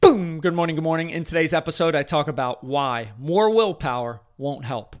Good morning. Good morning. In today's episode, I talk about why more willpower won't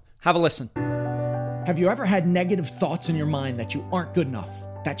help. Have a listen. Have you ever had negative thoughts in your mind that you aren't good enough,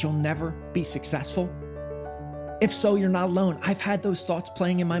 that you'll never be successful? If so, you're not alone. I've had those thoughts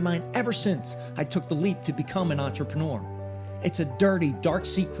playing in my mind ever since I took the leap to become an entrepreneur. It's a dirty, dark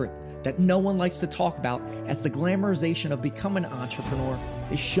secret that no one likes to talk about, as the glamorization of becoming an entrepreneur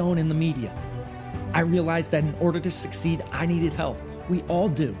is shown in the media. I realized that in order to succeed, I needed help. We all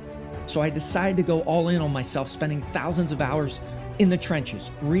do. So I decided to go all in on myself, spending thousands of hours in the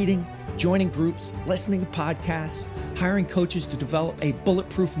trenches, reading, joining groups, listening to podcasts, hiring coaches to develop a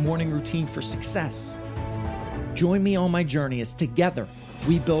bulletproof morning routine for success. Join me on my journey as together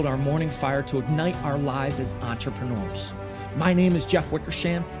we build our morning fire to ignite our lives as entrepreneurs. My name is Jeff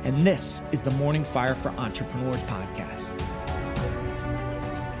Wickersham, and this is the Morning Fire for Entrepreneurs podcast.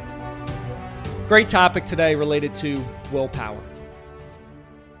 Great topic today related to willpower.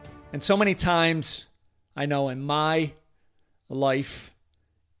 And so many times, I know in my life,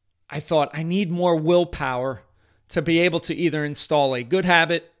 I thought I need more willpower to be able to either install a good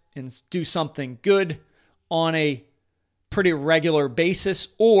habit and do something good on a pretty regular basis,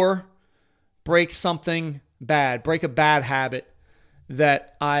 or break something bad, break a bad habit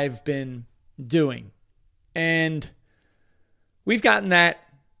that I've been doing. And we've gotten that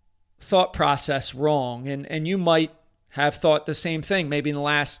thought process wrong. And you might have thought the same thing. Maybe in the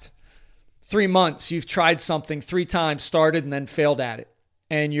last 3 months, you've tried something 3 times, started, and then failed at it.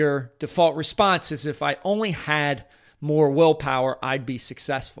 And your default response is, if I only had more willpower, I'd be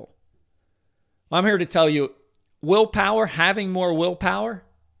successful. I'm here to tell you, willpower, having more willpower,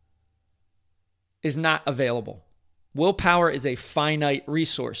 is not available. Willpower is a finite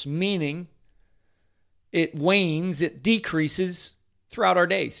resource, meaning it wanes, it decreases throughout our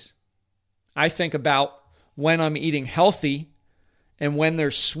days. I think about when I'm eating healthy and when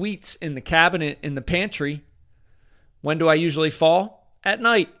there's sweets in the cabinet in the pantry. When do I usually fall? At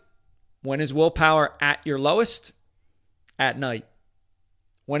night. When is willpower at your lowest? At night.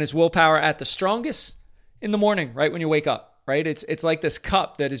 When is willpower at the strongest? In the morning, right when you wake up, right? It's like this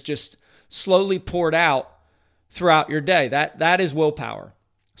cup that is just slowly poured out throughout your day. That is willpower.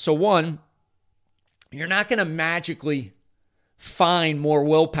 So one, you're not going to magically find more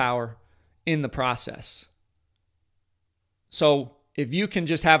willpower in the process. So if you can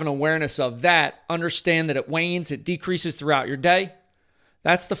just have an awareness of that, understand that it wanes, it decreases throughout your day,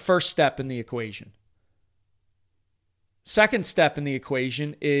 that's the first step in the equation. Second step in the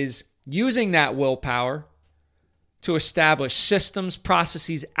equation is using that willpower to establish systems,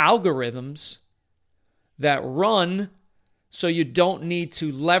 processes, algorithms that run so you don't need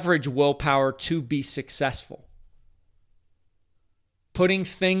to leverage willpower to be successful. Putting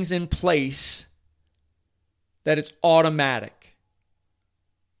things in place that it's automatic,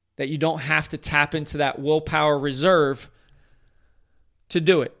 that you don't have to tap into that willpower reserve to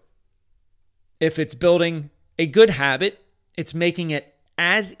do it. If it's building a good habit, it's making it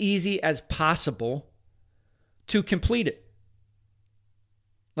as easy as possible to complete it.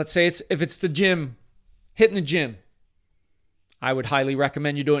 Let's say if it's the gym, hitting the gym. I would highly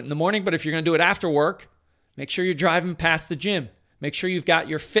recommend you do it in the morning, but if you're going to do it after work, make sure you're driving past the gym. Make sure you've got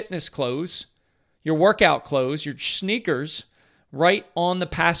your fitness clothes, your workout clothes, your sneakers right on the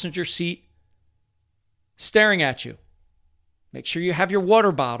passenger seat staring at you. Make sure you have your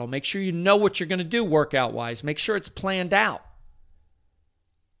water bottle. Make sure you know what you're going to do workout-wise. Make sure it's planned out.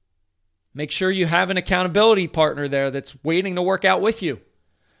 Make sure you have an accountability partner there that's waiting to work out with you.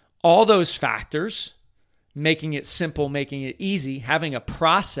 All those factors, making it simple, making it easy, having a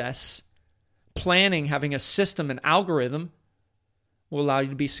process, planning, having a system, an algorithm, will allow you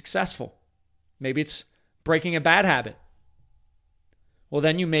to be successful. Maybe it's breaking a bad habit. Well,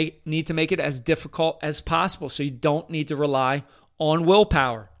 then you need to make it as difficult as possible so you don't need to rely on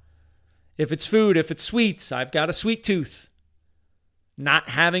willpower. If it's food, if it's sweets, I've got a sweet tooth. Not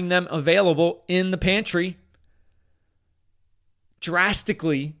having them available in the pantry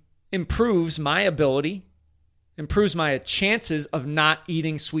drastically improves my ability, improves my chances of not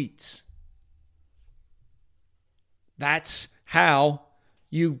eating sweets. That's how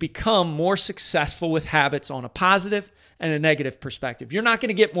you become more successful with habits on a positive and a negative perspective. You're not going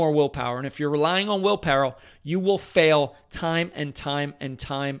to get more willpower. And if you're relying on willpower, you will fail time and time and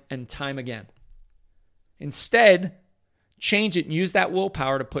time and time again. Instead, change it and use that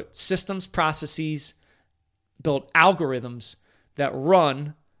willpower to put systems, processes, build algorithms that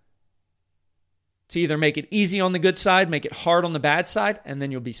run to either make it easy on the good side, make it hard on the bad side, and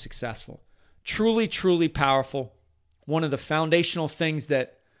then you'll be successful. Truly, truly powerful. One of the foundational things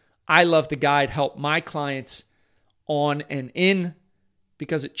that I love to help my clients on and in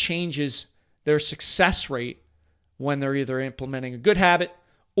because it changes their success rate when they're either implementing a good habit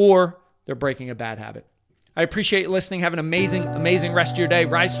or they're breaking a bad habit. I appreciate you listening. Have an amazing, amazing rest of your day.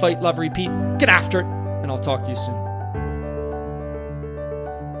 Rise, fight, love, repeat. Get after it, and I'll talk to you soon.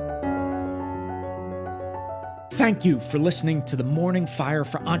 Thank you for listening to the Morning Fire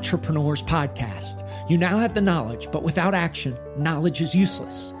for Entrepreneurs podcast. You now have the knowledge, but without action, knowledge is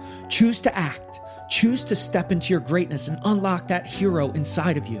useless. Choose to act. Choose to step into your greatness and unlock that hero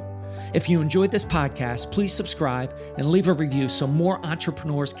inside of you. If you enjoyed this podcast, please subscribe and leave a review so more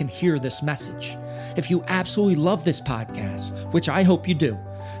entrepreneurs can hear this message. If you absolutely love this podcast, which I hope you do,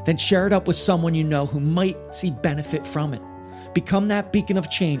 then share it up with someone you know who might see benefit from it. Become that beacon of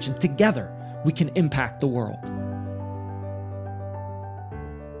change, and together we can impact the world.